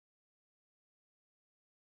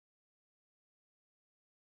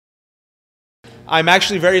I'm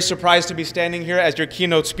actually very surprised to be standing here as your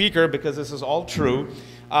keynote speaker because this is all true.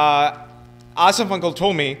 Asif uncle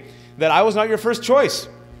told me that I was not your first choice.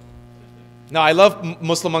 Now, I love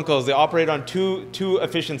Muslim uncles. They operate on two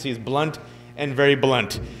efficiencies, blunt and very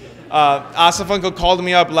blunt. Asif uncle called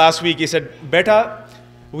me up last week. He said, Beta,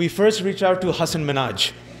 we first reached out to Hassan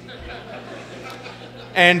Minhaj.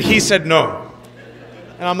 And he said no.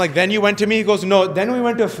 And I'm like, then you went to me? He goes, no. Then we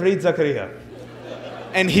went to Fareed Zakaria.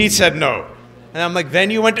 And he said no. And I'm like,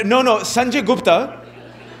 then you went to, no, Sanjay Gupta.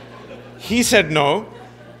 He said no.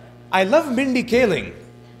 I love Mindy Kaling.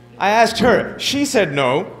 I asked her. She said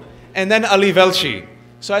no. And then Ali Velshi.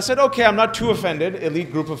 So I said, okay, I'm not too offended,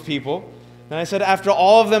 elite group of people. And I said, after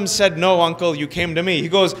all of them said no, uncle, you came to me. He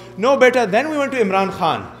goes, no, beta, then we went to Imran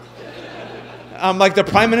Khan. I'm like, the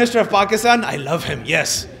Prime Minister of Pakistan? I love him,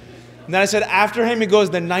 yes. And then I said, after him, he goes,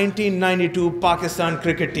 the 1992 Pakistan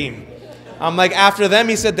cricket team. I'm like, after them,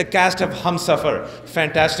 he said, the cast of Humsafar.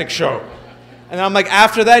 Fantastic show. And I'm like,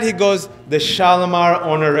 after that, he goes, the Shalimar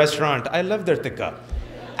Owner Restaurant. I love their tikka.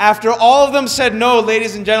 After all of them said no,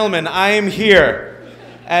 ladies and gentlemen, I am here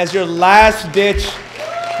as your last-ditch,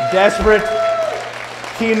 desperate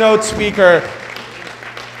keynote speaker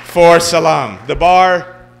for Salam. The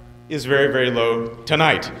bar is very, very low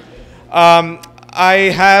tonight. I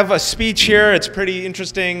have a speech here. It's pretty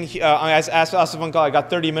interesting. I asked Asif uncle, I got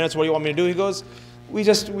 30 minutes. What do you want me to do? He goes, we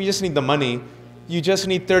just need the money. You just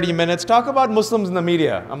need 30 minutes. Talk about Muslims in the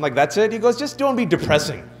media. I'm like, that's it? He goes, just don't be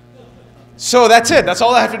depressing. So that's it. That's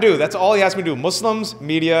all I have to do. That's all he asked me to do. Muslims,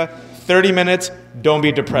 media, 30 minutes, don't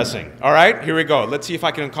be depressing. All right, here we go. Let's see if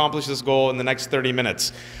I can accomplish this goal in the next 30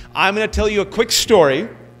 minutes. I'm going to tell you a quick story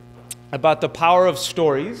about the power of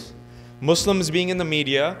stories, Muslims being in the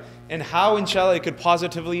media, and how, inshallah, it could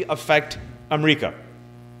positively affect America.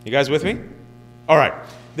 You guys with me? All right.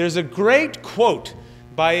 There's a great quote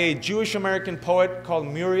by a Jewish-American poet called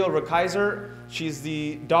Muriel Rukeyser. She was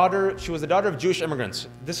the daughter of Jewish immigrants.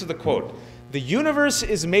 This is the quote. The universe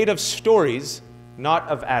is made of stories, not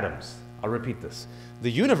of atoms. I'll repeat this.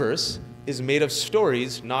 The universe is made of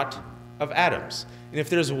stories, not of atoms. And if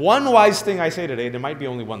there's one wise thing I say today, there might be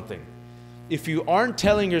only one thing. If you aren't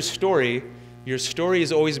telling your story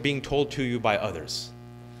is always being told to you by others.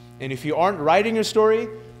 And if you aren't writing your story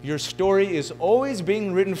is always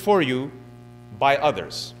being written for you by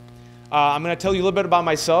others. I'm going to tell you a little bit about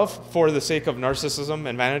myself for the sake of narcissism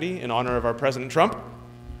and vanity in honor of our President Trump.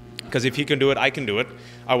 Because if he can do it, I can do it.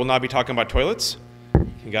 I will not be talking about toilets.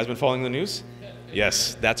 You guys been following the news?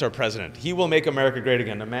 Yes, that's our president. He will make America great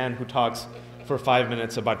again, a man who talks for 5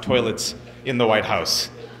 minutes about toilets in the White House.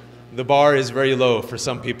 The bar is very low for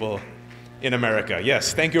some people in America.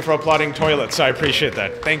 Yes, thank you for applauding toilets. I appreciate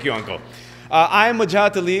that. Thank you, uncle. I'm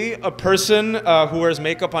Wajahat Ali, a person who wears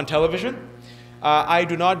makeup on television. I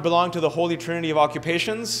do not belong to the holy trinity of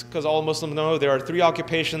occupations, because all Muslims know there are 3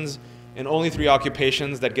 occupations and only 3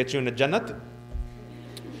 occupations that get you into Jannat.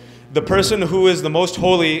 The person who is the most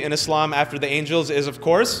holy in Islam after the angels is, of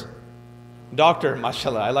course, doctor,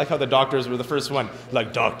 mashallah. I like how the doctors were the first one.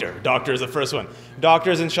 Like doctor is the first one.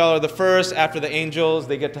 Doctors, inshallah, are the first. After the angels,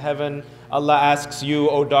 they get to heaven. Allah asks you,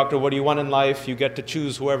 oh doctor, what do you want in life? You get to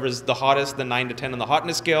choose whoever's the hottest, the 9 to 10 on the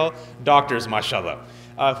hotness scale. Doctors, mashallah.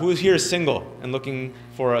 Who here is single and looking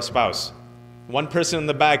for a spouse? One person in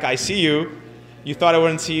the back, I see you. You thought I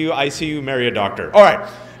wouldn't see you. I see you. Marry a doctor. All right.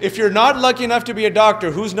 If you're not lucky enough to be a doctor,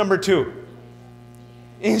 who's number 2?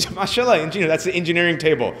 Mashallah, engineer. That's the engineering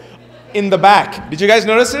table. In the back. Did you guys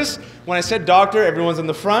notice this? When I said doctor, everyone's in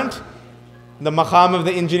the front. The maqam of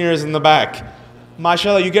the engineer is in the back.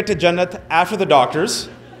 Mashallah, you get to Jannat after the doctors,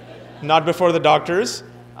 not before the doctors.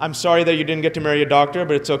 I'm sorry that you didn't get to marry a doctor,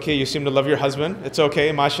 but it's okay. You seem to love your husband. It's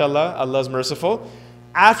okay, mashallah. Allah's merciful.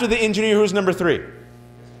 After the engineer, who's number 3?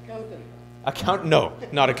 Accountant? No,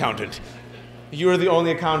 not accountant. You're the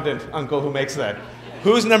only accountant, uncle, who makes that.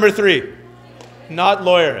 Who's number 3? Not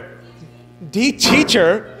lawyer.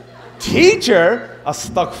 Teacher? Teacher?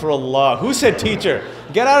 Astaghfirullah. Who said teacher?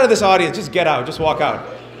 Get out of this audience. Just get out. Just walk out.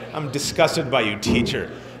 I'm disgusted by you, teacher.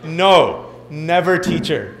 No, never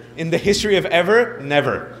teacher. In the history of ever,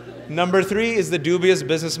 never. Number 3 is the dubious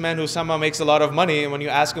businessman who somehow makes a lot of money, and when you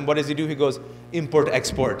ask him what does he do, he goes, import,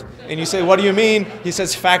 export. And you say, what do you mean? He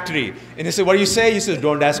says, factory. And you say, what do you say? He says,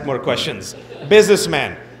 don't ask more questions.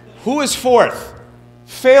 Businessman. Who is 4th?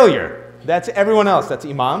 Failure. That's everyone else. That's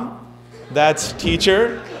imam. That's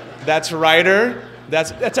teacher. That's writer.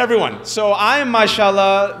 That's everyone. So I'm,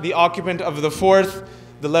 mashallah, the occupant of the 4th,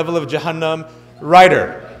 the level of Jahannam,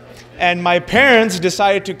 writer. And my parents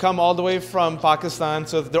decided to come all the way from Pakistan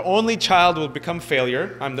so that their only child would become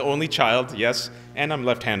failure. I'm the only child, yes, and I'm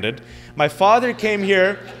left-handed. My father came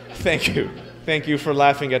here, thank you. Thank you for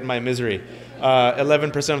laughing at my misery.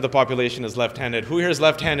 11% of the population is left-handed. Who here is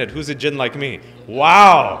left-handed? Who's a jinn like me?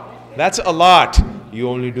 Wow, that's a lot. You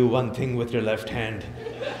only do one thing with your left hand.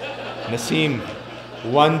 Naseem,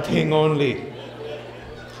 one thing only.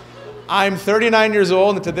 I'm 39 years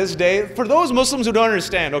old, and to this day, for those Muslims who don't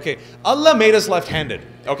understand, okay, Allah made us left-handed,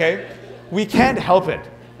 okay? We can't help it.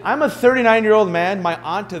 I'm a 39-year-old man. My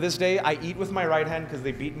aunt, to this day, I eat with my right hand because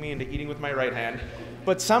they beat me into eating with my right hand.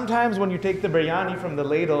 But sometimes when you take the biryani from the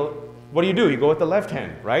ladle, what do? You go with the left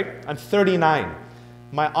hand, right? I'm 39.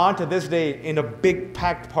 My aunt, to this day, in a big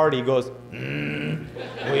packed party, goes,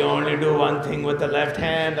 we only do one thing with the left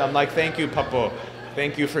hand. I'm like, thank you, Papo.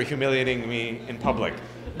 Thank you for humiliating me in public.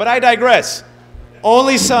 But I digress.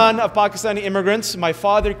 Only son of Pakistani immigrants. My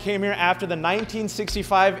father came here after the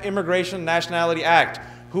 1965 Immigration Nationality Act.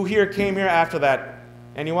 Who here came here after that?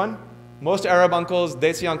 Anyone? Most Arab uncles,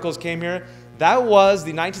 Desi uncles came here. That was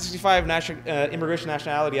the 1965 Immigration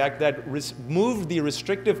Nationality Act that removed the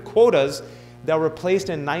restrictive quotas that were placed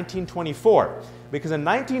in 1924. Because in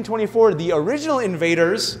 1924, the original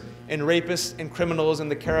invaders and rapists and criminals in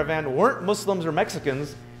the caravan weren't Muslims or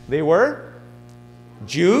Mexicans. They were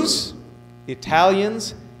Jews,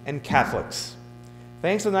 Italians, and Catholics.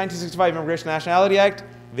 Thanks to the 1965 Immigration Nationality Act,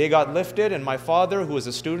 they got lifted, and my father, who was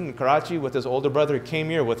a student in Karachi with his older brother, came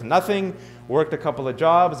here with nothing, worked a couple of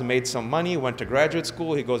jobs, made some money, went to graduate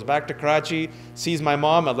school. He goes back to Karachi, sees my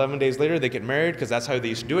mom. 11 days later, they get married because that's how they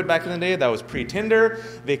used to do it back in the day. That was pre-Tinder.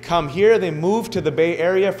 They come here. They move to the Bay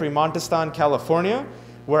Area, Fremontistan, California,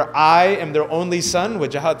 where I am their only son,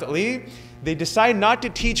 Wajahat Ali. They decide not to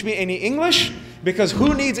teach me any English because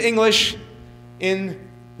who needs English in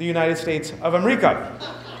the United States of America?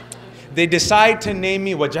 They decide to name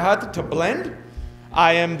me Wajahat to blend.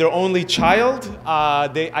 I am their only child.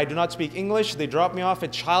 I do not speak English. They drop me off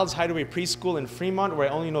at Child's Hideaway Preschool in Fremont where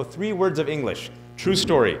I only know 3 words of English. True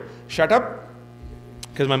story. Shut up,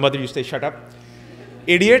 because my mother used to say shut up.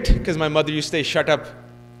 Idiot, because my mother used to say shut up,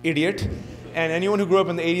 idiot. And anyone who grew up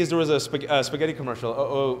in the 80s, there was a spaghetti commercial.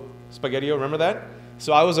 Uh-oh, spaghetti-o, remember that?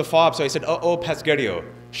 So I was a fob, so I said, uh-oh, pasgetti-o.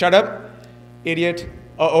 Shut up, idiot,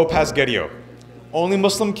 uh-oh, pasgetti-o. Only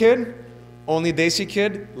Muslim kid, only Desi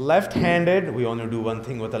kid, left-handed. We only do one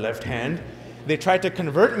thing with the left hand. They tried to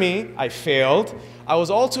convert me. I failed. I was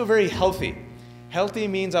also very healthy. Healthy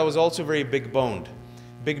means I was also very big-boned.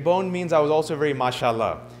 Big-boned means I was also very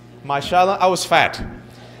mashallah. Mashallah, I was fat.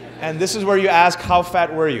 And this is where you ask, how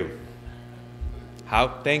fat were you? How?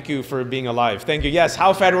 Thank you for being alive. Thank you. Yes,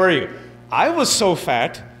 how fat were you? I was so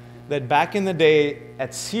fat that back in the day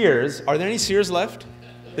at Sears, are there any Sears left?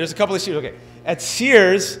 There's a couple of Sears, okay. At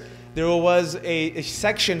Sears, there was a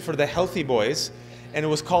section for the healthy boys, and it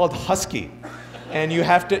was called Husky. And you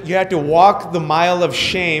had to walk the mile of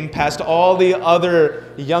shame past all the other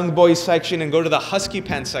young boys section and go to the Husky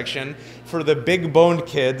pants section for the big boned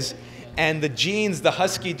kids. And the jeans, the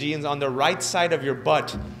Husky jeans, on the right side of your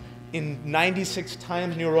butt, in 96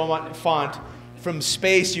 times New Roman font, from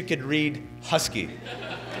space you could read Husky.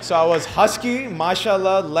 So I was Husky,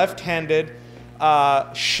 mashallah, left-handed,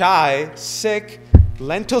 shy, sick,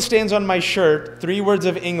 lentil stains on my shirt, 3 words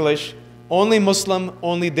of English, only Muslim,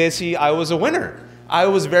 only Desi. I was a winner. I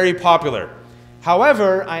was very popular.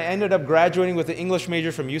 However, I ended up graduating with an English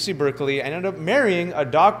major from UC Berkeley. I ended up marrying a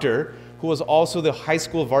doctor who was also the high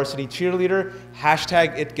school varsity cheerleader.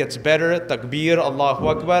 Hashtag it gets better. Takbir, Allahu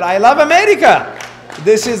Akbar. I love America.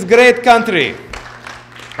 This is great country.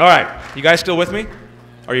 All right, you guys still with me?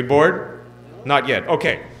 Are you bored? Not yet.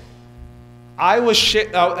 Okay. I was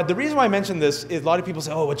the reason why I mentioned this is a lot of people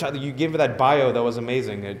say, oh, you gave me that bio, that was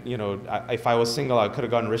amazing. If I was single, I could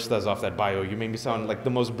have gotten rishtas off that bio. You made me sound like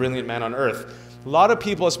the most brilliant man on earth. A lot of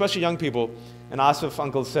people, especially young people, and Asif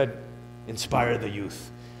uncle said, inspire the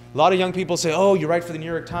youth. A lot of young people say, oh, you write for the New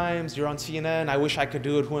York Times, you're on CNN, I wish I could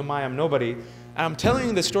do it, who am I, I'm nobody. And I'm telling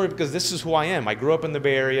you this story because this is who I am. I grew up in the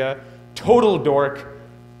Bay Area, total dork,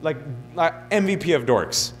 like MVP of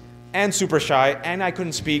dorks. And super shy, and I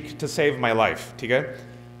couldn't speak to save my life, okay?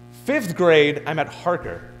 5th grade, I'm at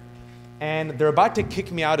Harker, and they're about to kick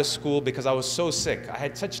me out of school because I was so sick. I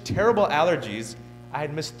had such terrible allergies, I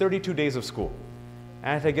had missed 32 days of school.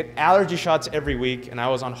 And I had to get allergy shots every week, and I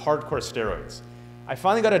was on hardcore steroids. I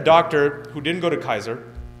finally got a doctor who didn't go to Kaiser.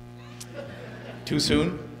 Too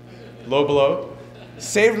soon, low blow.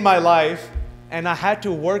 Saved my life, and I had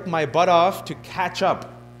to work my butt off to catch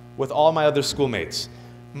up with all my other schoolmates.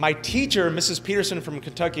 My teacher, Mrs. Peterson from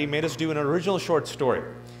Kentucky, made us do an original short story.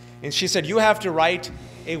 And she said, you have to write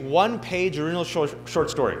a 1-page original short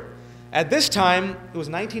story. At this time, it was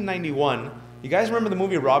 1991. You guys remember the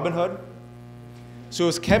movie Robin Hood? So it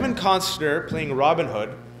was Kevin Costner playing Robin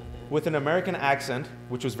Hood. with an American accent,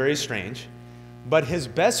 which was very strange. But his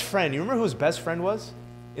best friend, you remember who his best friend was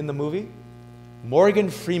in the movie? Morgan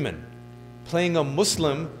Freeman, playing a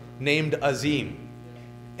Muslim named Azim.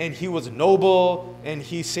 And he was noble, and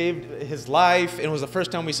he saved his life, and it was the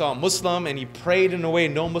first time we saw a Muslim, and he prayed in a way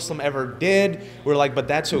no Muslim ever did. We're like, but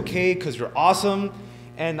that's okay, because you're awesome.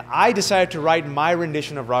 And I decided to write my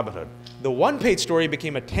rendition of Robin Hood. The one-page story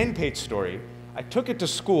became a 10-page story. I took it to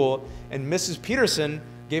school, and Mrs. Peterson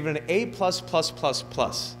gave it an A++++.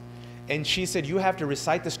 And she said, you have to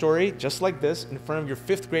recite the story just like this in front of your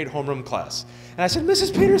 5th grade homeroom class. And I said,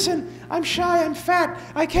 Mrs. Peterson, I'm shy, I'm fat,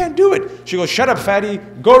 I can't do it. She goes, shut up, fatty,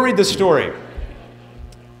 go read the story.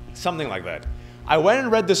 Something like that. I went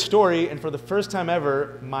and read the story, and for the first time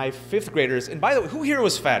ever, my 5th graders, and by the way, who here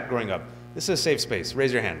was fat growing up? This is a safe space.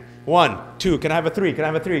 Raise your hand. 1, 2, can I have a 3? Can I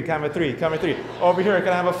have a 3? Can I have a 3? Can I have a 3? Over here, can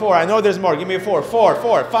I have a 4? I know there's more. Give me a 4. 4,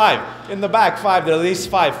 4, 5. In the back, 5. There are at least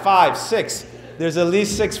 5. 5, 6. There's at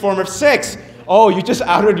least 6 form of 6. Oh, you just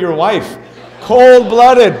outed your wife.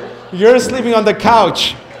 Cold-blooded. You're sleeping on the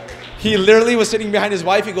couch. He literally was sitting behind his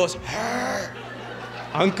wife. He goes,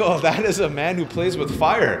 Uncle, that is a man who plays with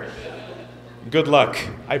fire. Good luck.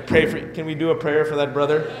 I pray for you. Can we do a prayer for that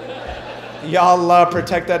brother? Ya Allah,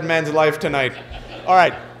 protect that man's life tonight. All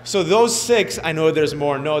right. So those 6, I know there's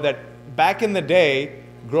more, know that back in the day,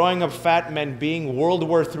 growing up fat meant being World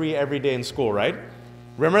War III every day in school, right?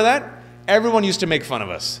 Remember that? Everyone used to make fun of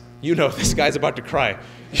us. You know, this guy's about to cry.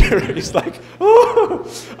 He's like,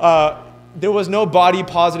 oh. There was no body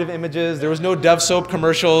positive images. There was no Dove soap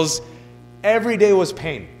commercials. Every day was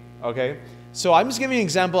pain, okay? So I'm just giving you an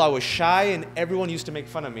example. I was shy and everyone used to make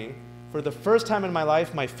fun of me. For the first time in my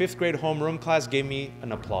life, my 5th grade homeroom class gave me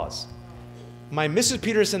an applause. My Mrs.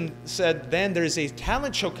 Peterson said, then there's a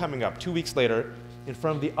talent show coming up 2 weeks later in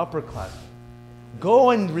front of the upper class. Go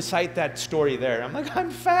and recite that story there. I'm like,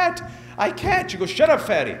 I'm fat. I can't. She goes, shut up,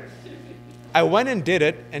 fatty. I went and did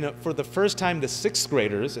it, and for the first time, the 6th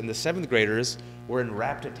graders and the 7th graders were in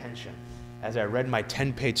rapt attention as I read my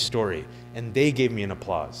 10-page story, and they gave me an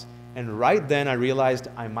applause. And right then, I realized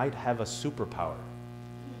I might have a superpower.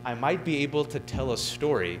 I might be able to tell a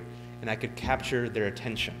story, and I could capture their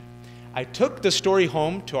attention. I took the story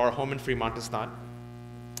home to our home in Fremontistan.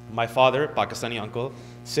 My father, Pakistani uncle,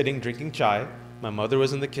 sitting drinking chai. My mother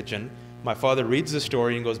was in the kitchen. My father reads the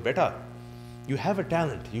story and goes, Beta, you have a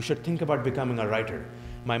talent. You should think about becoming a writer.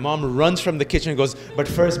 My mom runs from the kitchen and goes, but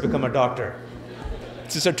first become a doctor.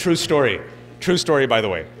 This is a true story. True story, by the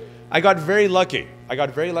way. I got very lucky. I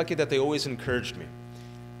got very lucky that they always encouraged me.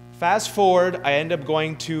 Fast forward, I ended up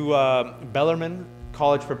going to Bellarmine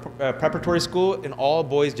College for Preparatory School, an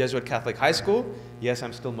all-boys Jesuit Catholic high school. Yes,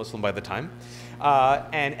 I'm still Muslim by the time.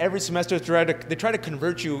 And every semester they try to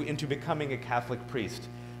convert you into becoming a Catholic priest.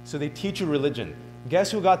 So they teach you religion.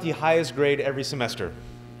 Guess who got the highest grade every semester?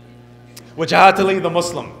 Wajahat Ali, the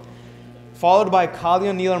Muslim. Followed by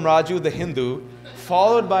Kalyan Neelam Raju, the Hindu.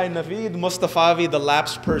 Followed by Naveed Mustafavi, the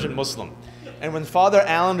lapsed Persian Muslim. And when Father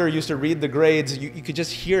Allender used to read the grades, you could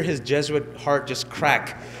just hear his Jesuit heart just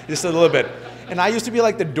crack, just a little bit. And I used to be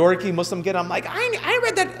like the dorky Muslim kid. I'm like, I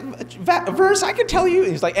read that verse, I could tell you.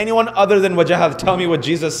 And he's like, anyone other than Wajahat, tell me what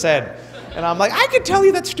Jesus said. And I'm like, I could tell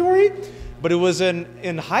you that story. But it was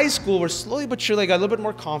in high school where slowly but surely I got a little bit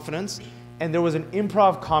more confidence. And there was an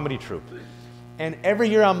improv comedy troupe. And every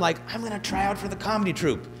year I'm like, I'm going to try out for the comedy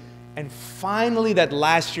troupe. And finally that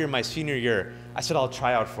last year, my senior year, I said, I'll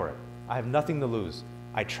try out for it. I have nothing to lose.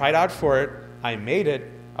 I tried out for it. I made it.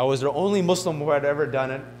 I was the only Muslim who had ever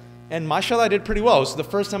done it. And mashallah, I did pretty well. It was the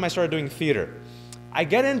first time I started doing theater. I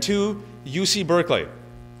get into UC Berkeley.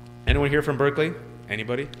 Anyone here from Berkeley?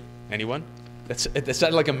 Anybody? Anyone? That's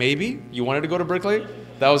that like a maybe? You wanted to go to Berkeley?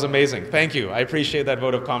 That was amazing. Thank you. I appreciate that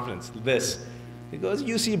vote of confidence. It goes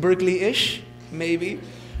UC Berkeley-ish, maybe.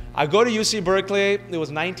 I go to UC Berkeley. It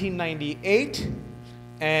was 1998.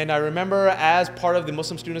 And I remember as part of the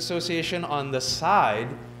Muslim Student Association on the side,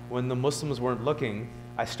 when the Muslims weren't looking,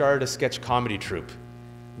 I started a sketch comedy troupe.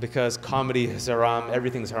 Because comedy is haram,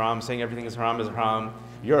 everything's haram, saying everything is haram is haram.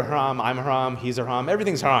 You're haram, I'm haram, he's haram,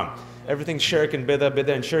 everything's haram. Everything's shirk and bid'ah,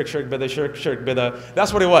 bid'ah and shirk, shirk, bid'ah, shirk, shirk, bid'ah.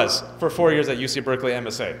 That's what it was for 4 years at UC Berkeley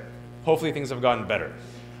MSA. Hopefully things have gotten better.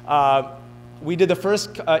 We did the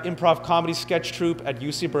first improv comedy sketch troupe at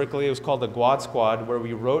UC Berkeley. It was called the Guad Squad, where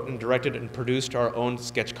we wrote and directed and produced our own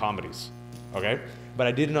sketch comedies, okay? But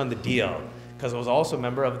I did it on the DL, because I was also a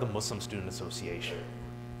member of the Muslim Student Association.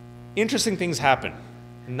 Interesting things happen.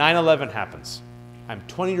 9/11 happens. I'm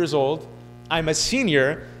 20 years old, I'm a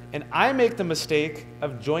senior, and I make the mistake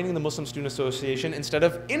of joining the Muslim Student Association instead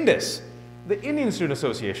of INDIS, the Indian Student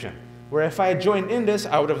Association, where if I had joined INDIS,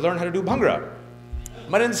 I would have learned how to do Bhangra.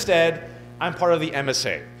 But instead, I'm part of the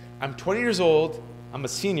MSA. I'm 20 years old, I'm a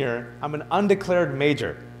senior, I'm an undeclared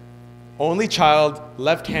major. Only child,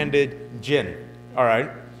 left-handed, jinn, all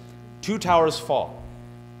right? 2 towers fall.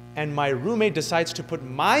 And my roommate decides to put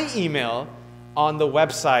my email on the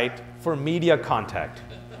website for media contact.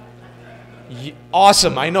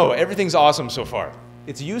 Awesome, I know, everything's awesome so far.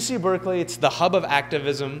 It's UC Berkeley, it's the hub of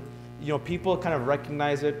activism. You know, people kind of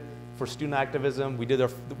recognize it for student activism. We did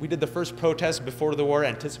the first protest before the war,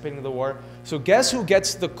 anticipating the war. So guess who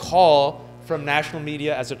gets the call from national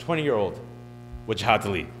media as a 20-year-old? Wajahat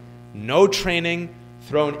Ali. No training,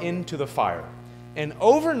 thrown into the fire. And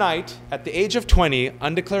overnight, at the age of 20,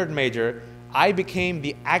 undeclared major, I became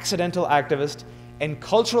the accidental activist and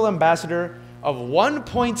cultural ambassador of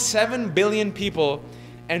 1.7 billion people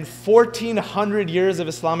and 1,400 years of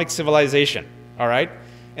Islamic civilization, all right?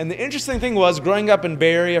 And the interesting thing was, growing up in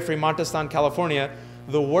Bay Area, Fremontistan, California,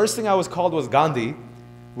 the worst thing I was called was Gandhi,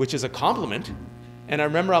 which is a compliment. And I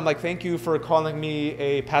remember I'm like, thank you for calling me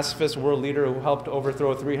a pacifist world leader who helped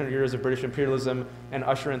overthrow 300 years of British imperialism and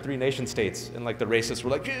usher in 3 nation states. And like the racists were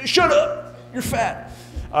like, shut up, you're fat.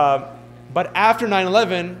 But after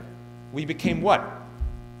 9/11, we became what?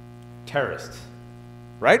 Terrorists,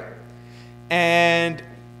 right? And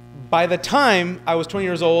by the time I was 20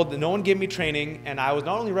 years old, no one gave me training, and I was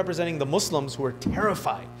not only representing the Muslims who were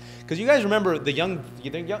terrified, because you guys remember the young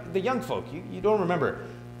folk, you don't remember.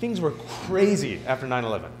 Things were crazy after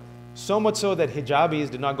 9/11. So much so that hijabis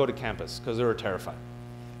did not go to campus because they were terrified.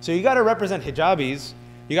 So you got to represent hijabis,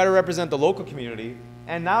 you got to represent the local community,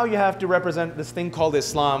 and now you have to represent this thing called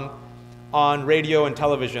Islam on radio and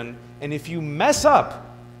television. And if you mess up,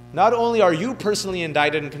 not only are you personally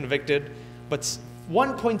indicted and convicted, but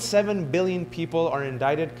 1.7 billion people are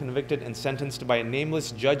indicted, convicted, and sentenced by a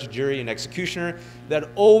nameless judge, jury, and executioner that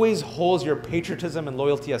always holds your patriotism and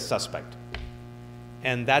loyalty as suspect.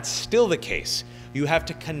 And that's still the case. You have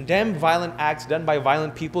to condemn violent acts done by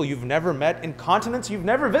violent people you've never met in continents you've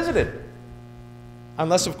never visited.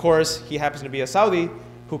 Unless, of course, he happens to be a Saudi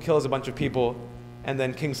who kills a bunch of people, and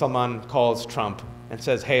then King Salman calls Trump and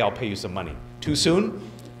says, hey, I'll pay you some money. Too soon?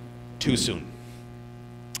 Too soon.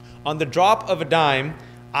 On the drop of a dime,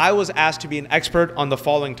 I was asked to be an expert on the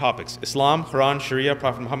following topics: Islam, Quran, Sharia,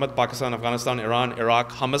 Prophet Muhammad, Pakistan, Afghanistan, Iran,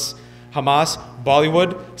 Iraq, Hamas,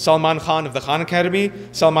 Bollywood, Salman Khan of the Khan Academy,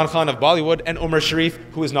 Salman Khan of Bollywood, and Umar Sharif,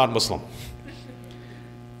 who is not Muslim.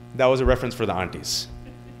 That was a reference for the aunties.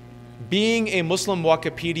 Being a Muslim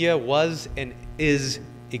Wikipedia was and is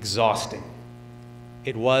exhausting.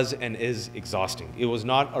 It was and is exhausting. It was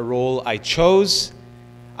not a role I chose.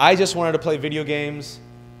 I just wanted to play video games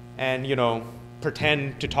and, you know,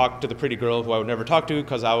 pretend to talk to the pretty girl who I would never talk to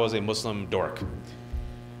because I was a Muslim dork.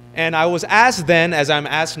 And I was asked then, as I'm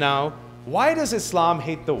asked now, why does Islam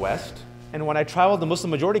hate the West? And when I traveled to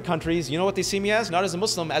Muslim majority countries, you know what they see me as? Not as a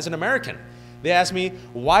Muslim, as an American. They ask me,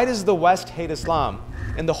 why does the West hate Islam?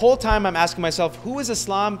 And the whole time I'm asking myself, who is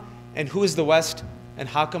Islam and who is the West? And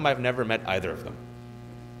how come I've never met either of them?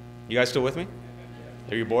 You guys still with me?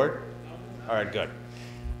 Are you bored? All right, good.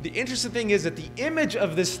 The interesting thing is that the image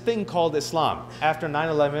of this thing called Islam after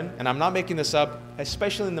 9/11, and I'm not making this up,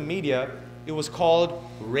 especially in the media, it was called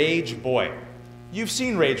Rage Boy. You've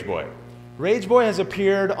seen Rage Boy. Rage Boy has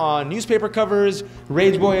appeared on newspaper covers.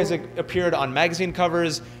 Rage Boy has appeared on magazine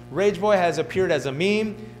covers. Rage Boy has appeared as a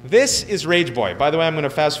meme. This is Rage Boy. By the way, I'm going to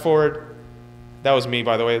fast forward. That was me,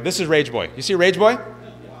 by the way. This is Rage Boy. You see Rage Boy?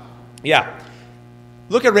 Yeah.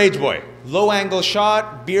 Look at Rage Boy. Low angle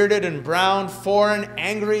shot, bearded and brown, foreign,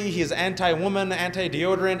 angry. He's anti-woman,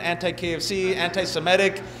 anti-deodorant, anti-KFC,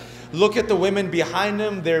 anti-Semitic. Look at the women behind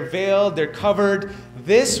him. They're veiled, they're covered.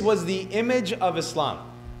 This was the image of Islam.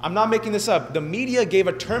 I'm not making this up. The media gave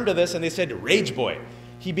a term to this and they said Rage Boy.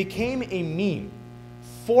 He became a meme.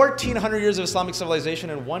 1,400 years of Islamic civilization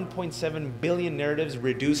and 1.7 billion narratives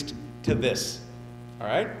reduced to this. All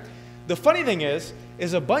right? The funny thing is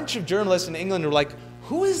a bunch of journalists in England were like,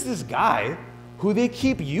 who is this guy who they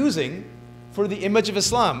keep using for the image of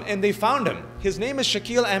Islam? And they found him. His name is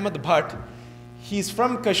Shakil Ahmed Bhatt. He's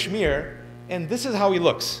from Kashmir, and this is how he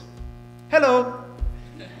looks. Hello.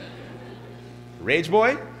 Rage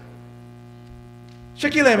Boy.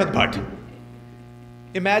 Shakil Ahmed Bhatt.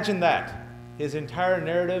 Imagine that. His entire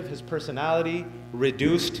narrative, his personality,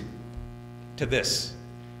 reduced to this.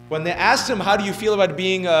 When they asked him, how do you feel about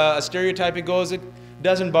being a stereotype, he goes, it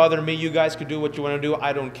doesn't bother me. You guys could do what you want to do.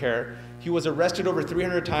 I don't care. He was arrested over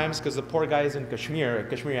 300 times because the poor guy is in Kashmir, a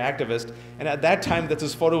Kashmiri activist. And at that time that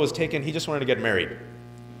this photo was taken, he just wanted to get married.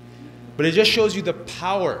 But it just shows you the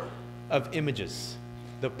power of images,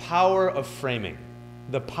 the power of framing,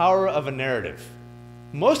 the power of a narrative.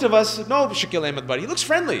 Most of us know Shakil Ahmed Bari. He looks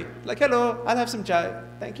friendly. Like, hello, I'll have some chai.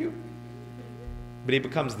 Thank you. But he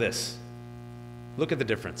becomes this. Look at the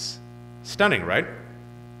difference. Stunning, right?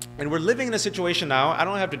 And we're living in a situation now, I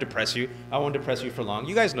don't have to depress you. I won't depress you for long.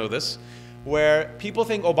 You guys know this, where people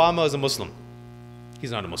think Obama is a Muslim.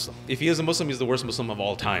 He's not a Muslim. If he is a Muslim, he's the worst Muslim of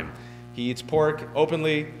all time. He eats pork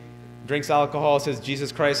openly, drinks alcohol, says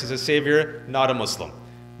Jesus Christ is his savior, not a Muslim.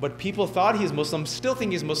 But people thought he's Muslim, still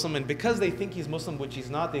think he's Muslim, and because they think he's Muslim, which he's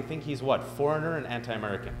not, they think he's what? Foreigner and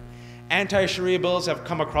anti-American. Anti-Sharia bills have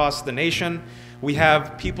come across the nation. We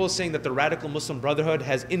have people saying that the Radical Muslim Brotherhood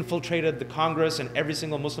has infiltrated the Congress and every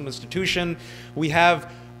single Muslim institution. We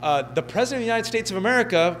have the President of the United States of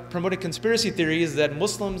America promoting conspiracy theories that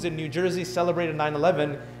Muslims in New Jersey celebrated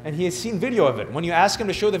 9/11, and he has seen video of it. When you ask him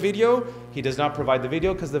to show the video, he does not provide the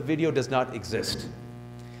video because the video does not exist.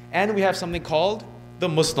 And we have something called the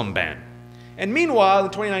Muslim ban. And meanwhile,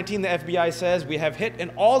 in 2019, the FBI says we have hit an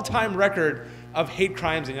all-time record of hate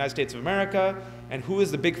crimes in the United States of America. And who is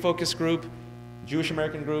the big focus group? Jewish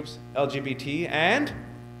American groups, LGBT, and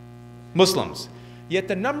Muslims. Yet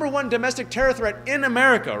the #1 domestic terror threat in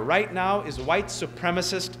America right now is white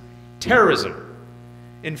supremacist terrorism.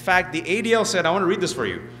 In fact, the ADL said, I want to read this for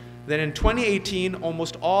you, that in 2018,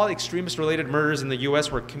 almost all extremist-related murders in the US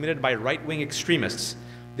were committed by right-wing extremists.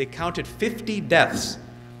 They counted 50 deaths,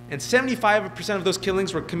 and 75% of those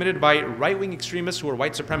killings were committed by right-wing extremists who were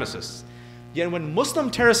white supremacists. Yet when Muslim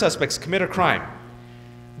terror suspects commit a crime,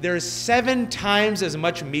 there is 7 times as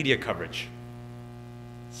much media coverage.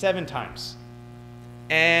 7 times.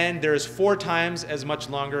 And there is 4 times as much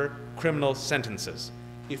longer criminal sentences.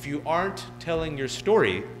 If you aren't telling your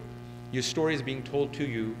story is being told to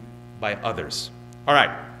you by others. All right,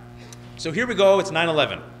 so here we go, it's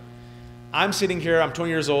 9/11. I'm sitting here, I'm 20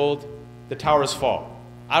 years old, the towers fall.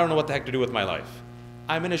 I don't know what the heck to do with my life.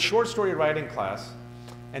 I'm in a short story writing class,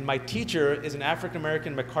 and my teacher is an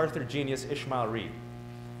African-American MacArthur genius, Ishmael Reed.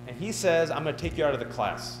 And he says, I'm gonna take you out of the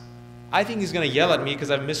class. I think he's gonna yell at me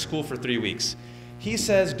because I've missed school for 3 weeks. He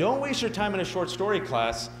says, don't waste your time in a short story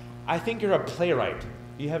class. I think you're a playwright.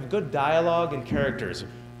 You have good dialogue and characters.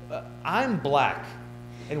 I'm black,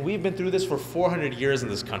 and we've been through this for 400 years in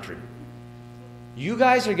this country. You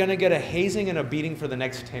guys are gonna get a hazing and a beating for the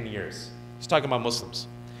next 10 years. He's talking about Muslims.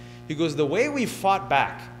 He goes, the way we fought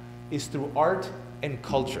back is through art and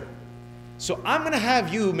culture. So I'm gonna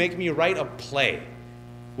have you make me write a play.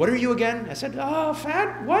 What are you again? I said,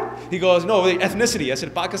 fat, what? He goes, no, ethnicity. I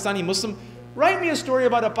said, Pakistani Muslim. Write me a story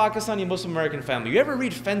about a Pakistani Muslim American family. You ever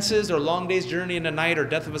read Fences or Long Day's Journey in the Night or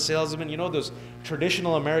Death of a Salesman? You know those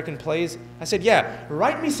traditional American plays? I said, yeah,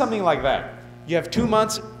 write me something like that. You have 2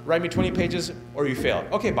 months, write me 20 pages, or you fail.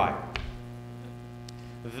 Okay, bye.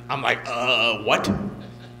 I'm like, what?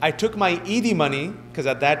 I took my Eid money, because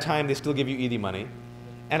at that time they still give you Eid money,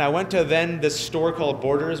 and I went to then this store called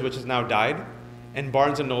Borders, which has now died, and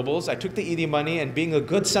Barnes & Nobles. I took the Eid money, and being a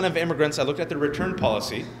good son of immigrants, I looked at the return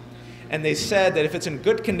policy, and they said that if it's in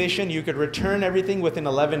good condition, you could return everything within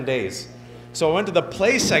 11 days. So I went to the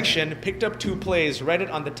play section, picked up 2 plays, read it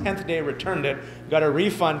on the 10th day, returned it, got a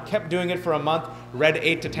refund, kept doing it for a month, read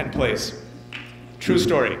 8 to 10 plays. True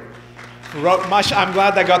story. I'm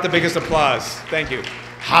glad that got the biggest applause. Thank you.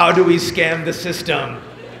 How do we scam the system?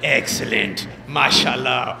 Excellent.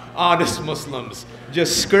 MashaAllah. Honest Muslims.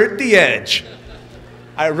 Just skirt the edge.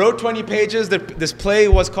 I wrote 20 pages. This play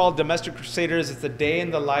was called Domestic Crusaders. It's a day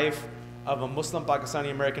in the life of a Muslim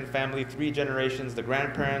Pakistani American family, 3 generations, the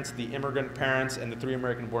grandparents, the immigrant parents, and the 3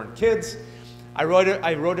 American-born kids. I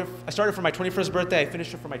started for my 21st birthday, I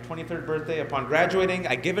finished it for my 23rd birthday. Upon graduating,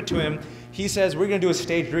 I give it to him. He says, we're gonna do a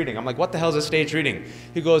staged reading. I'm like, what the hell is a staged reading?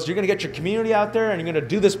 He goes, you're gonna get your community out there and you're gonna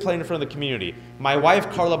do this play in front of the community. My wife,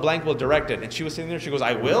 Carla Blank, will direct it. And she was sitting there, she goes,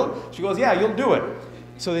 I will? She goes, yeah, you'll do it.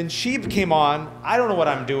 So then she came on, I don't know what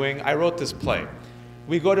I'm doing, I wrote this play.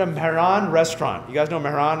 We go to Mehran restaurant. You guys know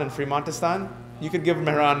Mehran in Fremontistan? You could give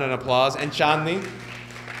Mehran an applause. And Chandni.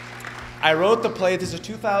 I wrote the play, this is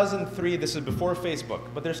 2003, this is before Facebook,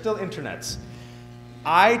 but there's still internets.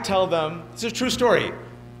 I tell them, this is a true story.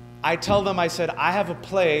 I tell them, I said, I have a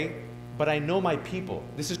play, but I know my people.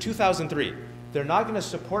 This is 2003. They're not gonna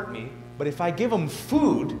support me, but if I give them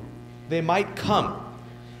food, they might come.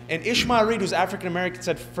 And Ishmael Reed, who's African American,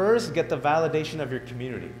 said, first get the validation of your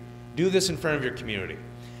community. Do this in front of your community.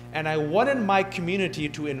 And I wanted my community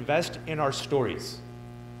to invest in our stories.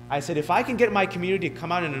 I said, if I can get my community to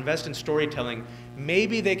come out and invest in storytelling,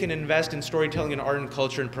 maybe they can invest in storytelling and art and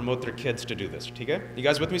culture and promote their kids to do this. Okay? You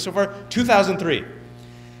guys with me so far? 2003.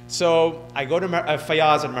 So I go to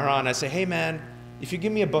Fayaz at Mehran, I say, hey man, if you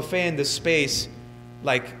give me a buffet in this space,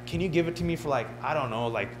 like, can you give it to me for like, I don't know,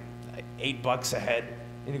 like $8 a head.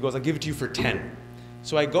 And he goes, I'll give it to you for 10.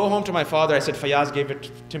 So I go home to my father. I said, Fayaz gave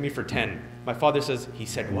it to me for 10. My father says, he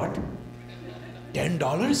said what?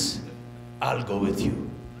 $10? I'll go with you.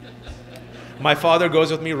 My father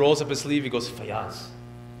goes with me, rolls up his sleeve. He goes, Fayaz,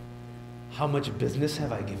 how much business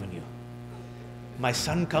have I given you? My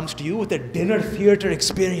son comes to you with a dinner theater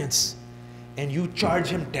experience and you charge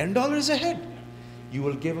him $10 a head. You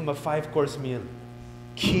will give him a 5-course meal,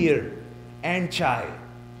 kheer and chai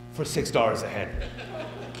for $6 a head.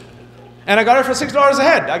 And I got it for $6 a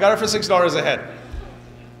head. I got it for $6 a head.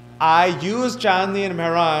 I use Chandni and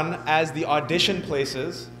Mehran as the audition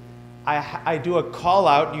places. I do a call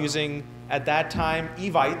out using, at that time,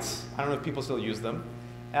 Evites. I don't know if people still use them.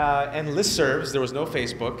 And listservs. There was no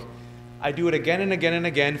Facebook. I do it again and again and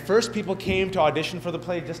again. First, people came to audition for the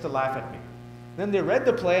play just to laugh at me. Then they read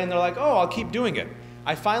the play and they're like, oh, I'll keep doing it.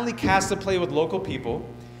 I finally cast the play with local people.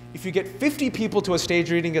 If you get 50 people to a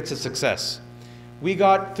stage reading, it's a success. We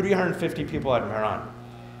got 350 people at Mehran.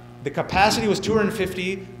 The capacity was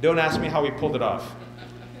 250. Don't ask me how we pulled it off.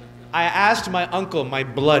 I asked my uncle, my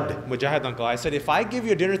blood, Wajahat uncle, I said, if I give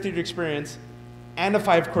you a dinner theater experience and a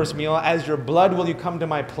 5-course meal, as your blood, will you come to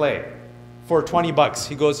my play for $20?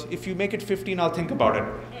 He goes, if you make it 15, I'll think about it.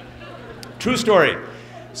 True story.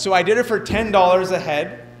 So I did it for $10 a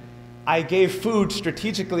head. I gave food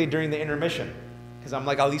strategically during the intermission because I'm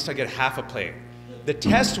like, at least I get half a plate. The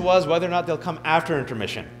test was whether or not they'll come after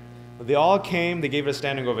intermission. They all came, they gave it a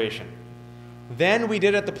standing ovation. Then we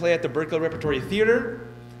did it at the play at the Berkeley Repertory Theater.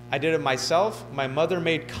 I did it myself. My mother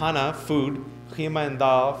made khana, food, khima and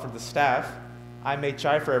dal for the staff. I made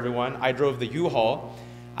chai for everyone. I drove the U-Haul.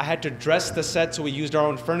 I had to dress the set, so we used our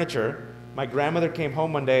own furniture. My grandmother came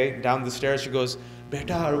home one day, down the stairs, she goes,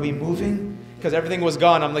 Beta, are we moving? Because everything was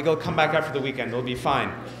gone. I'm like, it'll come back after the weekend, it'll be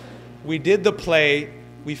fine. We did the play.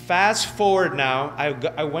 We fast forward now.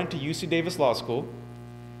 I went to UC Davis Law School.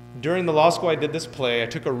 During the law school, I did this play. I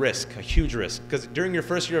took a risk, a huge risk. Because during your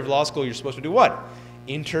first year of law school, you're supposed to do what?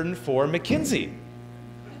 Intern for McKinsey.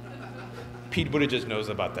 Pete Buttigieg knows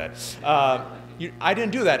about that. I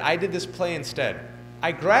didn't do that. I did this play instead.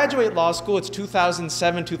 I graduate law school, it's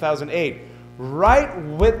 2007, 2008, right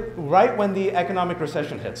when the economic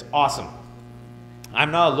recession hits. Awesome.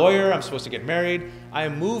 I'm now a lawyer, I'm supposed to get married. I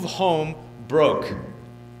move home broke,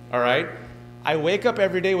 all right? I wake up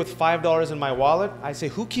every day with $5 in my wallet. I say,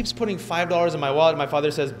 who keeps putting $5 in my wallet? My father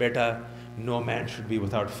says, Beta, no man should be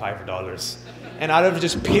without $5. And out of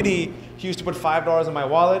just pity, he used to put $5 in my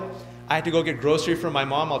wallet. I had to go get grocery from my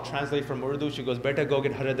mom. I'll translate from Urdu. She goes, Beta, go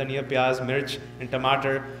get hara dhania, pyaz, mirch, and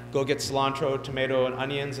tomato. Go get cilantro, tomato, and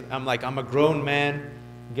onions. And I'm like, I'm a grown man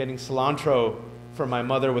getting cilantro for my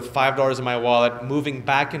mother with $5 in my wallet, moving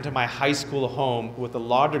back into my high school home with a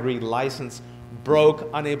law degree, license, broke,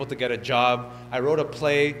 unable to get a job. I wrote a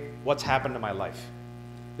play, What's Happened to My Life.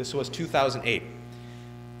 This was 2008.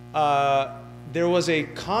 There was a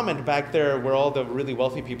comment back there where all the really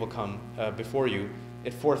wealthy people come before you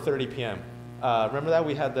at 4:30 p.m. Remember that?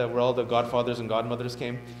 We had where all the godfathers and godmothers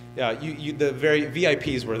came? Yeah, the very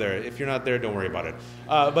VIPs were there. If you're not there, don't worry about it.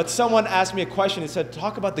 But someone asked me a question. He said,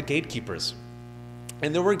 talk about the gatekeepers.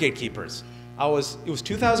 And there were gatekeepers. It was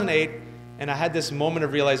 2008, and I had this moment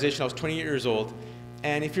of realization. I was 28 years old.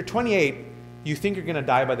 And if you're 28, you think you're going to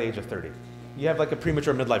die by the age of 30. You have like a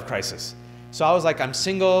premature midlife crisis. So I was like, I'm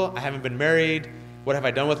single. I haven't been married. What have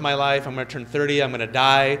I done with my life? I'm going to turn 30. I'm going to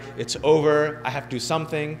die. It's over. I have to do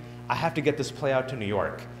something. I have to get this play out to New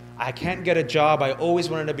York. I can't get a job. I always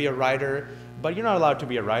wanted to be a writer. But you're not allowed to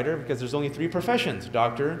be a writer because there's only 3 professions: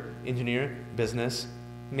 doctor, engineer, business,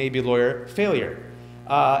 maybe lawyer, failure.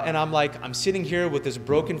 And I'm like, I'm sitting here with this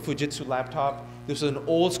broken Fujitsu laptop. This was an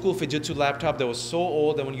old school Fujitsu laptop that was so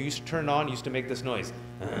old that when you used to turn it on, it used to make this noise.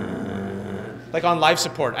 Like on life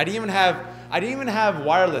support. I didn't even have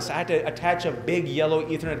wireless. I had to attach a big yellow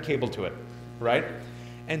Ethernet cable to it, right?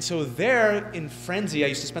 And so there, in frenzy, I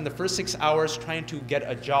used to spend the first 6 hours trying to get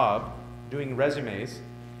a job, doing resumes.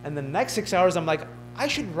 And the next 6 hours, I'm like, I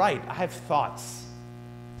should write. I have thoughts.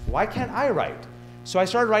 Why can't I write? So I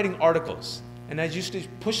started writing articles. And I used to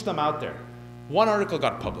push them out there. 1 article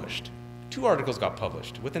got published. 2 articles got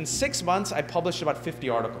published. Within 6 months, I published about 50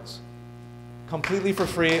 articles. Completely for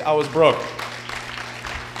free. I was broke.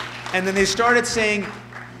 And then they started saying,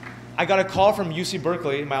 I got a call from UC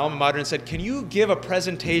Berkeley, my alma mater, and said, can you give a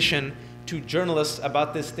presentation to journalists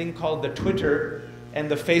about this thing called the Twitter and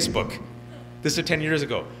the Facebook? This is 10 years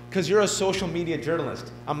ago. Because you're a social media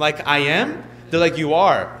journalist. I'm like, I am? They're like, you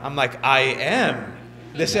are. I'm like, I am.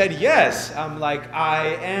 They said, yes. I'm like,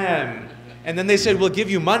 I am. And then they said, we'll give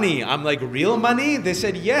you money. I'm like, real money? They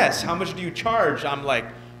said, yes. How much do you charge? I'm like,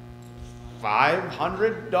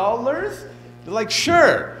 $500? They're like,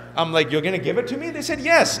 sure. I'm like, you're going to give it to me? They said,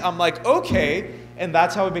 yes. I'm like, okay. And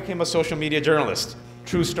that's how I became a social media journalist.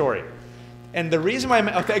 True story. And the reason why,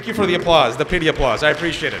 thank you for the applause, the pity applause. I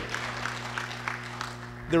appreciate it.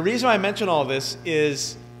 The reason why I mention all this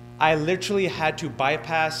is I literally had to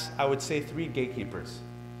bypass, I would say, 3 gatekeepers.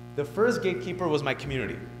 The first gatekeeper was my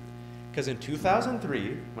community. Because in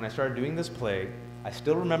 2003, when I started doing this play, I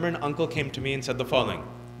still remember an uncle came to me and said the following,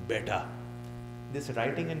 Beta, this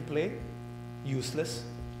writing and play, useless.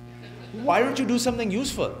 Why don't you do something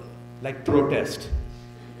useful, like protest?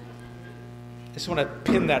 I just want to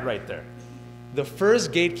pin that right there. The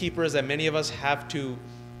first gatekeepers that many of us have to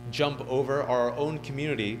jump over are our own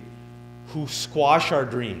community who squash our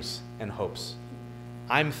dreams and hopes.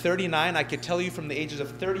 I'm 39, I could tell you from the ages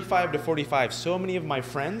of 35 to 45, so many of my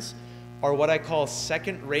friends are what I call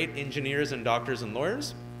second-rate engineers and doctors and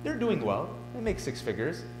lawyers. They're doing well, they make 6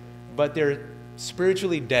 figures, but they're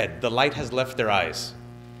spiritually dead. The light has left their eyes.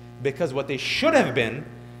 Because what they should have been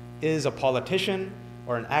is a politician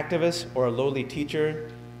or an activist or a lowly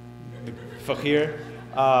teacher, fakir,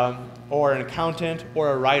 or an accountant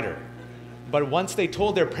or a writer. But once they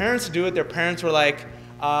told their parents to do it, their parents were like,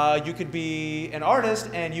 you could be an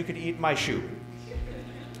artist and you could eat my shoe.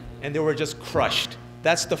 And they were just crushed.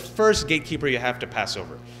 That's the first gatekeeper you have to pass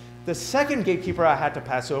over. The second gatekeeper I had to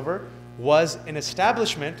pass over was an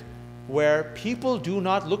establishment where people do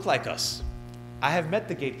not look like us. I have met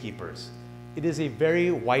the gatekeepers. It is a very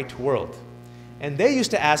white world. And they used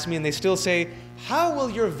to ask me, and they still say, how will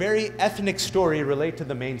your very ethnic story relate to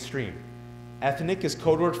the mainstream? Ethnic is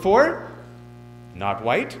code word for not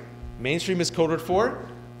white. Mainstream is code word for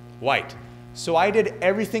white. So I did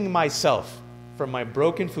everything myself, from my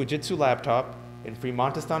broken Fujitsu laptop in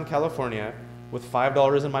Fremontistan, California, with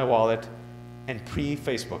 $5 in my wallet and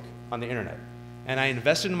pre-Facebook on the internet. And I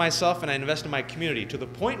invested in myself and I invested in my community to the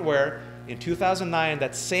point where in 2009,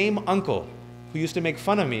 that same uncle who used to make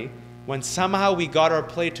fun of me, when somehow we got our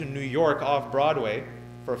play to New York off Broadway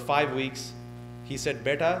for 5 weeks, he said,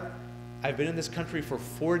 Beta, I've been in this country for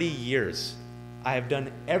 40 years. I have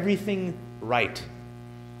done everything right.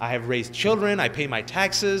 I have raised children, I pay my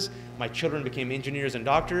taxes, my children became engineers and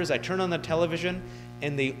doctors, I turn on the television,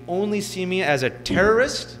 and they only see me as a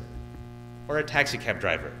terrorist or a taxi cab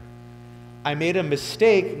driver. I made a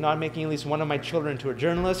mistake not making at least one of my children to a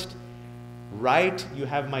journalist. Right, you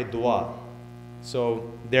have my dua.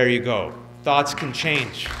 So there you go. Thoughts can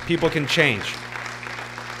change. People can change.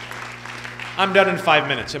 I'm done in 5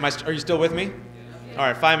 minutes. Are you still with me? All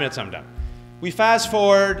right, 5 minutes, I'm done. We fast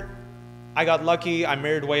forward. I got lucky. I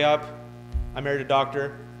married way up. I married a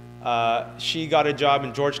doctor. She got a job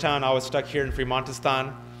in Georgetown. I was stuck here in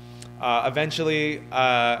Fremontistan. Eventually,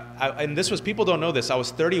 and this was, people don't know this, I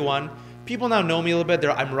was 31. People now know me a little bit.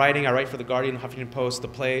 I write for The Guardian, Huffington Post, The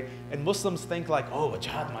Play, and Muslims think like, oh,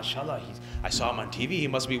 Wajahat, mashallah, I saw him on TV, he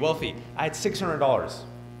must be wealthy. I had $600,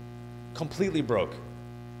 completely broke.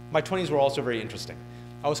 My 20s were also very interesting.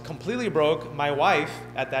 I was completely broke. My wife,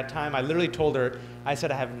 at that time, I literally told her, I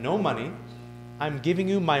said, I have no money. I'm giving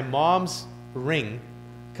you my mom's ring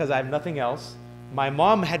because I have nothing else. My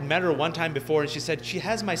mom had met her one time before, and she said, she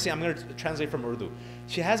has my same, I'm going to translate from Urdu.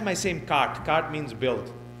 She has my same kaat. Kaat means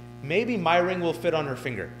build. Maybe my ring will fit on her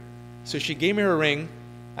finger. So she gave me her ring.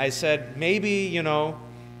 I said, maybe, you know,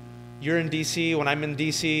 you're in DC, when I'm in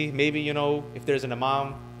DC, maybe, you know, if there's an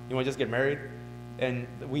imam, you want to just get married? And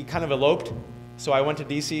we kind of eloped. So I went to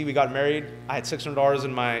DC, we got married. I had $600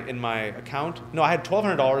 in my account. No, I had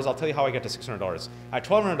 $1,200. I'll tell you how I got to $600. I had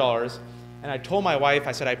 $1,200, and I told my wife,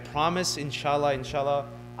 I said, I promise, inshallah, inshallah,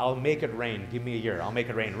 I'll make it rain. Give me a year, I'll make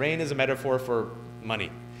it rain. Rain is a metaphor for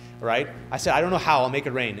money. Right? I said, I don't know how, I'll make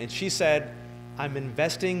it rain. And she said, I'm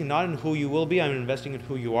investing not in who you will be, I'm investing in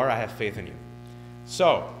who you are. I have faith in you.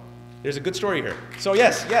 So, there's a good story here. So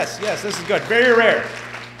yes, this is good. Very rare.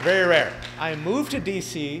 Very rare. I moved to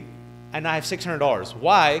DC and I have $600.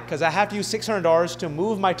 Why? Because I have to use $600 to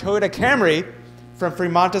move my Toyota Camry from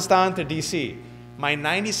Fremontistan to DC. My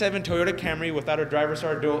 97 Toyota Camry without a driver's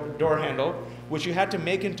side door handle, which you had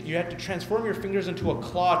to transform your fingers into a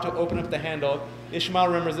claw to open up the handle. Ishmael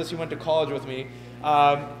remembers this, he went to college with me.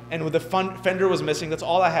 And with the fender was missing, that's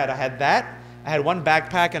all I had. I had that, I had one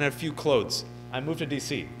backpack and a few clothes. I moved to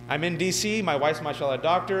DC. I'm in DC, my wife's mashallah a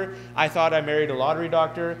doctor. I thought I married a lottery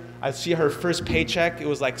doctor. I see her first paycheck, it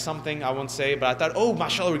was like something I won't say, but I thought, oh,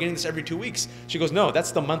 mashallah, we're getting this every 2 weeks. She goes, no,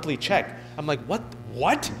 that's the monthly check. I'm like,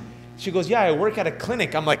 what? She goes, yeah, I work at a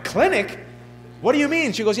clinic. I'm like, clinic? What do you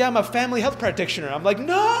mean? She goes, yeah, I'm a family health practitioner. I'm like,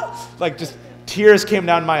 no! Like, just tears came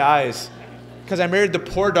down my eyes. Because I married the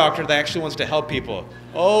poor doctor that actually wants to help people.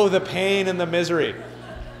 Oh, the pain and the misery.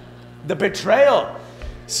 The betrayal.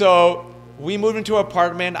 So we moved into an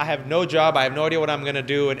apartment. I have no job. I have no idea what I'm going to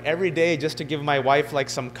do. And every day, just to give my wife like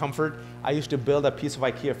some comfort, I used to build a piece of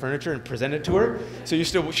IKEA furniture and present it to her. So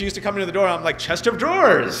she used to come into the door, and I'm like, chest of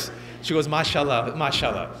drawers. She goes, mashallah,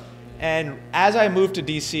 mashallah. And as I moved to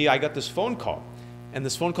DC, I got this phone call. And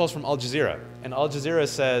this phone call is from Al Jazeera. And Al Jazeera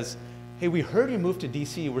says, hey, we heard you moved to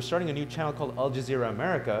DC. We're starting a new channel called Al Jazeera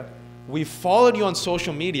America. We followed you on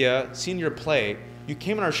social media, seen your play. You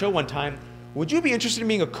came on our show one time. Would you be interested in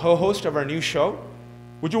being a co-host of our new show?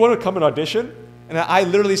 Would you want to come and audition? And I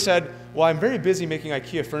literally said, well, I'm very busy making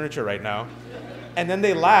IKEA furniture right now. And then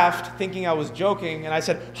they laughed, thinking I was joking. And I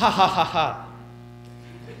said, ha, ha, ha, ha.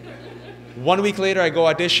 1 week later, I go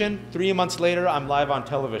audition. 3 months later, I'm live on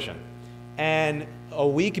television. And a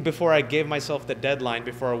week before I gave myself the deadline,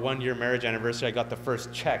 before our 1-year marriage anniversary, I got the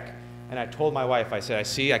first check. And I told my wife, I said,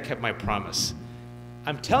 I kept my promise.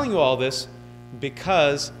 I'm telling you all this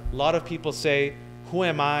because a lot of people say, who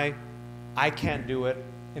am I? I can't do it.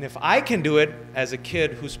 And if I can do it as a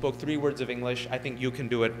kid who spoke 3 words of English, I think you can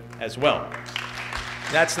do it as well.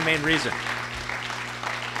 That's the main reason.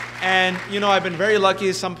 And, you know, I've been very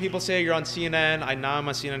lucky. Some people say you're on CNN. Now I'm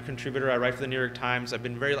a CNN contributor. I write for the New York Times. I've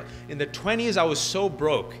been very lucky. In the 20s, I was so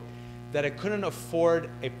broke that I couldn't afford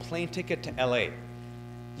a plane ticket to LA.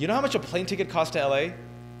 You know how much a plane ticket cost to LA?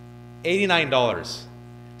 $89.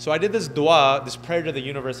 So I did this dua, this prayer to the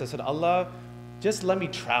universe. I said, Allah, just let me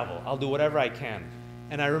travel. I'll do whatever I can.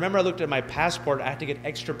 And I remember I looked at my passport. I had to get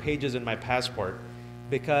extra pages in my passport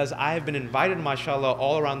because I have been invited, mashallah,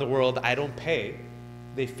 all around the world. I don't pay.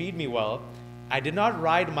 They feed me well. I did not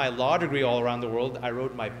ride my law degree all around the world. I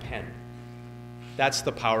rode my pen. That's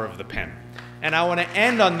the power of the pen. And I want to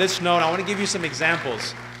end on this note. I want to give you some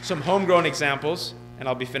examples, some homegrown examples, and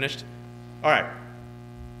I'll be finished. All right.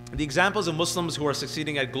 The examples of Muslims who are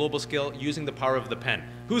succeeding at global scale using the power of the pen.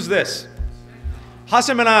 Who's this?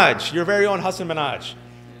 Hassan Minhaj, your very own Hassan Minhaj.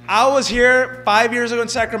 I was here 5 years ago in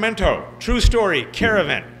Sacramento. True story,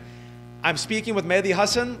 caravan. I'm speaking with Mehdi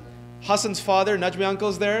Hassan. Hassan's father, Najmi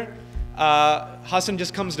uncle's there. Hassan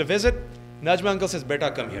just comes to visit. Najmi uncle says,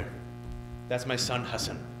 beta, come here. That's my son,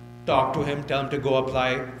 Hassan. Talk to him, tell him to go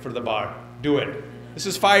apply for the bar. Do it. This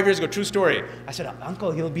is 5 years ago, true story. I said,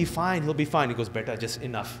 uncle, he'll be fine, he'll be fine. He goes, beta, just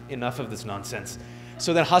enough of this nonsense.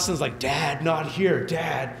 So then Hassan's like, dad, not here,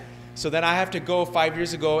 dad. So then I have to go 5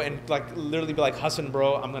 years ago and like literally be like, Hassan,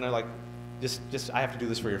 bro, I'm gonna like, I have to do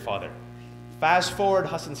this for your father. Fast forward,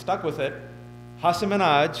 Hassan stuck with it. Hassan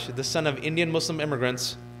Minhaj, the son of Indian Muslim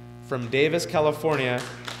immigrants from Davis, California,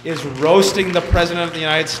 is roasting the President of the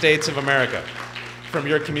United States of America from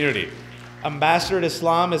your community. Ambassador at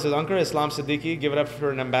Islam is his uncle, Islam Siddiqui. Give it up for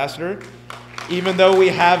an ambassador. Even though we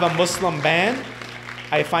have a Muslim ban,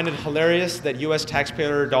 I find it hilarious that US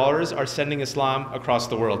taxpayer dollars are sending Islam across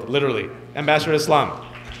the world, literally. Ambassador at Islam.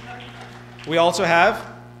 We also have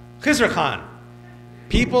Khizr Khan.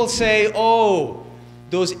 People say, oh,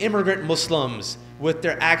 those immigrant Muslims with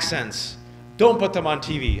their accents, don't put them on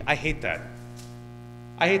TV. I hate that.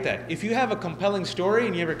 I hate that. If you have a compelling story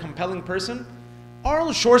and you have a compelling person,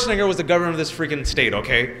 Arnold Schwarzenegger was the governor of this freaking state,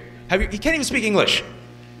 okay? He can't even speak English.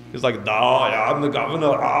 He's like, I'm the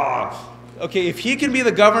governor. Okay, if he can be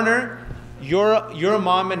the governor, your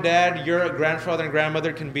mom and dad, your grandfather and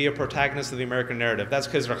grandmother can be a protagonist of the American narrative. That's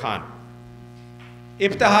Khizr Khan.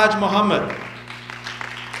 Ibtihaj Muhammad,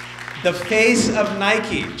 the face of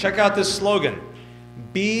Nike. Check out this slogan.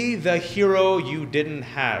 Be the hero you didn't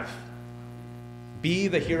have. Be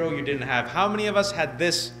the hero you didn't have. How many of us had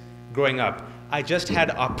this growing up? I just had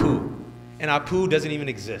Apu, and Apu doesn't even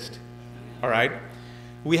exist. All right?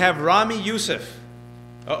 We have Rami Youssef.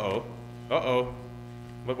 What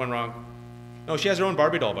went wrong? No, she has her own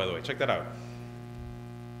Barbie doll, by the way. Check that out.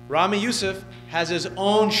 Rami Youssef has his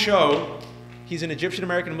own show. He's an Egyptian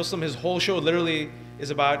American Muslim. His whole show literally is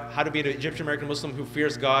about how to be an Egyptian American Muslim who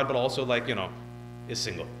fears God, but also, like, you know, is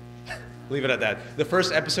single. Leave it at that. The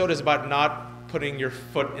first episode is about not putting your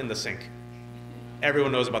foot in the sink.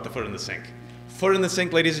 Everyone knows about the foot in the sink. Foot in the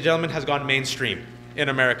sink, ladies and gentlemen, has gone mainstream in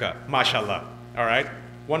America. MashaAllah. All right?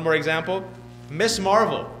 One more example. Miss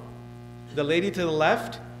Marvel. The lady to the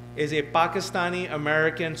left is a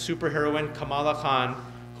Pakistani-American superheroine, Kamala Khan,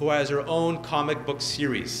 who has her own comic book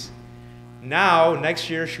series. Now, next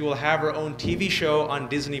year, she will have her own TV show on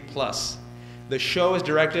Disney+. The show is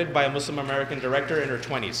directed by a Muslim-American director in her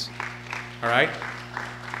 20s. All right?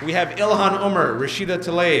 We have Ilhan Omar, Rashida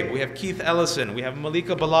Tlaib, we have Keith Ellison, we have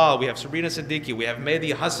Malika Bilal, we have Sabrina Siddiqui, we have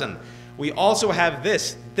Mehdi Hassan. We also have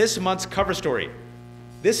this month's cover story.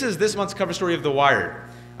 This is this month's cover story of The Wire.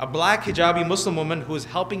 A black hijabi Muslim woman who is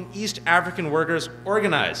helping East African workers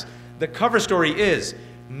organize. The cover story is,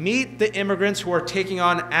 Meet the immigrants who are taking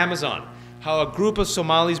on Amazon. How a group of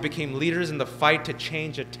Somalis became leaders in the fight to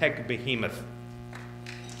change a tech behemoth.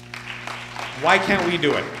 Why can't we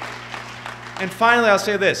do it? And finally, I'll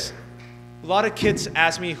say this. A lot of kids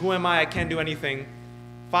ask me, who am I? I can't do anything.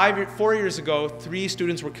 4 years ago, 3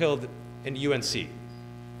 students were killed in UNC.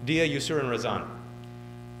 Dia, Yusur, and Razan.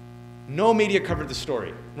 No media covered the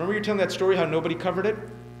story. Remember you telling that story, how nobody covered it?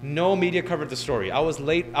 No media covered the story. I was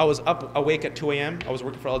late. I was awake at 2 a.m. I was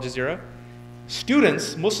working for Al Jazeera.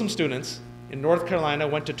 Students, Muslim students in North Carolina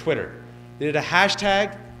went to Twitter. They did a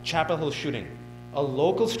hashtag, Chapel Hill shooting. A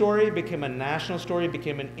local story became a national story,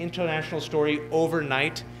 became an international story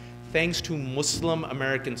overnight, thanks to Muslim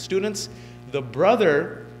American students. The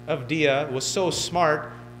brother of Dia was so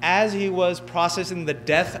smart, as he was processing the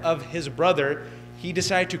death of his brother, he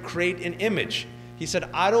decided to create an image. He said,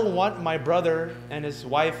 I don't want my brother and his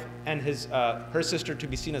wife and her sister to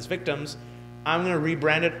be seen as victims. I'm going to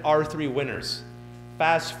rebrand it R3 Winners.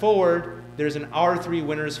 Fast forward, there's an R3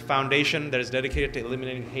 Winners Foundation that is dedicated to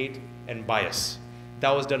eliminating hate and bias.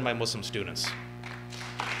 That was done by Muslim students.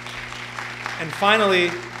 And finally,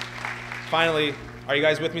 are you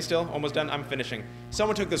guys with me still? Almost done? I'm finishing.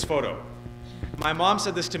 Someone took this photo. My mom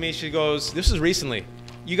said this to me. She goes, this was recently.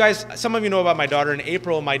 You guys, some of you know about my daughter. In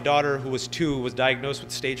April, my daughter, who was 2, was diagnosed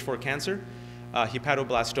with stage 4 cancer,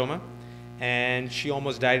 hepatoblastoma. And she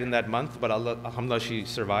almost died in that month, but alhamdulillah, she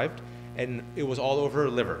survived. And it was all over her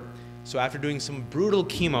liver. So after doing some brutal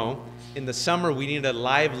chemo, in the summer, we needed a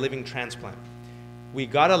live living transplant. We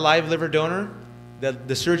got a live liver donor.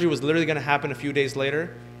 The surgery was literally going to happen a few days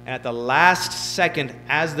later. And at the last second,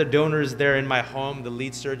 as the donor is there in my home, the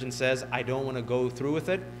lead surgeon says, I don't want to go through with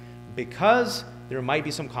it because there might be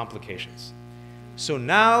some complications. So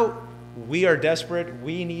now we are desperate.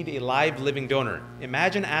 We need a live living donor.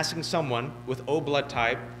 Imagine asking someone with O blood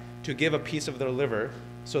type to give a piece of their liver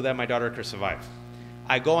so that my daughter could survive.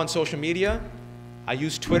 I go on social media. I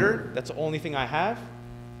use Twitter. That's the only thing I have.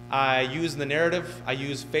 I use the narrative. I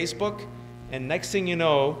use Facebook. And next thing you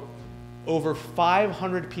know, over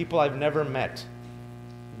 500 people I've never met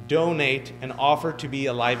donate and offer to be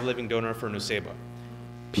a live living donor for Nusayba.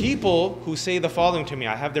 People who say the following to me,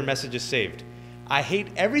 I have their messages saved. I hate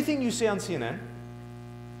everything you say on CNN.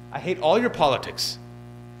 I hate all your politics.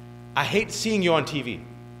 I hate seeing you on TV.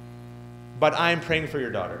 But I am praying for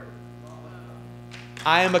your daughter.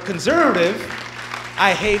 I am a conservative.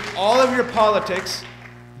 I hate all of your politics,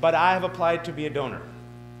 but I have applied to be a donor.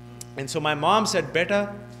 And so my mom said,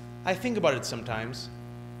 Beta, I think about it sometimes.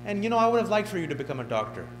 And you know, I would have liked for you to become a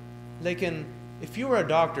doctor. Like, if you were a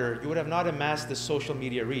doctor, you would have not amassed this social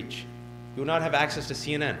media reach. You would not have access to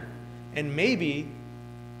CNN. And maybe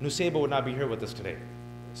Nusayba would not be here with us today.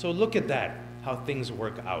 So look at that, how things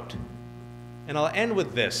work out. And I'll end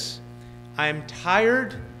with this. I'm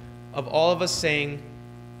tired of all of us saying,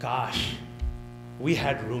 gosh, we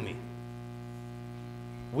had Rumi.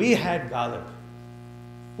 We had Ghalib.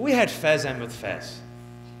 We had Fez Ahmed Fez.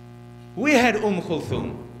 We had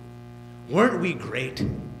Kulthum. Weren't we great?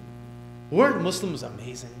 Weren't Muslims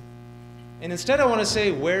amazing? And instead I want to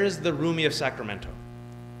say, where is the Rumi of Sacramento?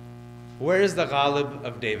 Where is the Ghalib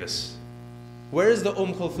of Davis? Where is the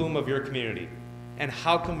Kulthum of your community? And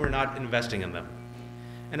how come we're not investing in them?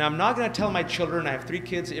 And I'm not going to tell my children, I have 3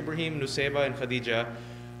 kids, Ibrahim, Nusayba, and Khadija,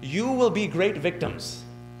 you will be great victims.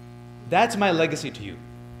 That's my legacy to you.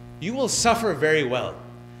 You will suffer very well.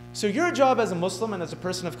 So your job as a Muslim and as a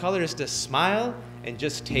person of color is to smile and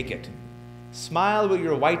just take it. Smile with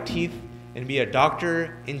your white teeth and be a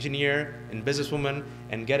doctor, engineer, and businesswoman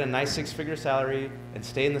and get a nice 6-figure salary and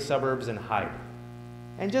stay in the suburbs and hide.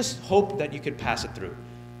 And just hope that you could pass it through.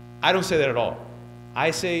 I don't say that at all.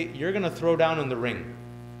 I say you're going to throw down in the ring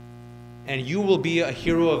and you will be a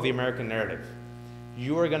hero of the American narrative.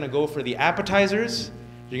 You are going to go for the appetizers.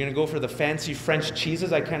 You're going to go for the fancy French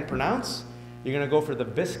cheeses I can't pronounce. You're going to go for the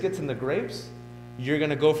biscuits and the grapes. You're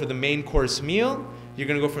going to go for the main course meal. You're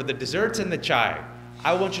going to go for the desserts and the chai.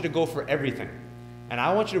 I want you to go for everything. And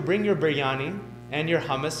I want you to bring your biryani and your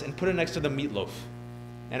hummus and put it next to the meatloaf.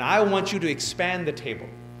 And I want you to expand the table.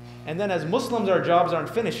 And then as Muslims, our jobs aren't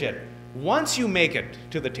finished yet. Once you make it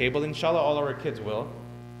to the table, inshallah all our kids will,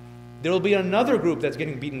 there will be another group that's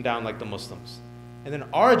getting beaten down like the Muslims. And then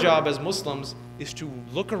our job as Muslims is to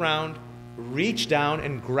look around, reach down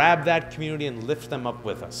and grab that community and lift them up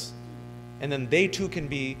with us. And then they too can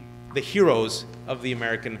be the heroes of the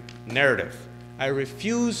American narrative. I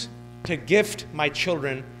refuse to gift my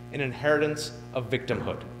children an inheritance of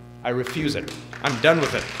victimhood. I refuse it. I'm done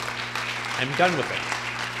with it. I'm done with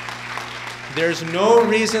it. There's no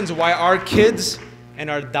reasons why our kids And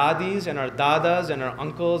our dadis and our dadas and our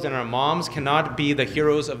uncles and our moms cannot be the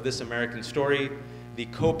heroes of this American story, the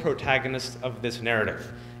co-protagonists of this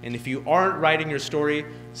narrative. And if you aren't writing your story,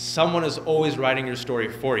 someone is always writing your story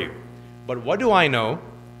for you. But what do I know?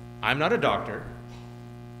 I'm not a doctor.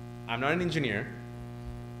 I'm not an engineer.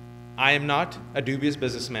 I am not a dubious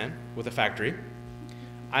businessman with a factory.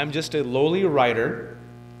 I'm just a lowly writer,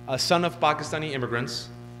 a son of Pakistani immigrants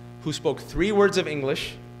who spoke 3 words of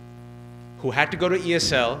English, who had to go to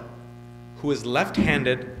ESL, who is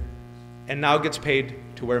left-handed, and now gets paid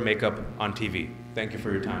to wear makeup on TV. Thank you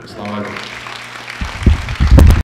for your time. Assalamu alaikum.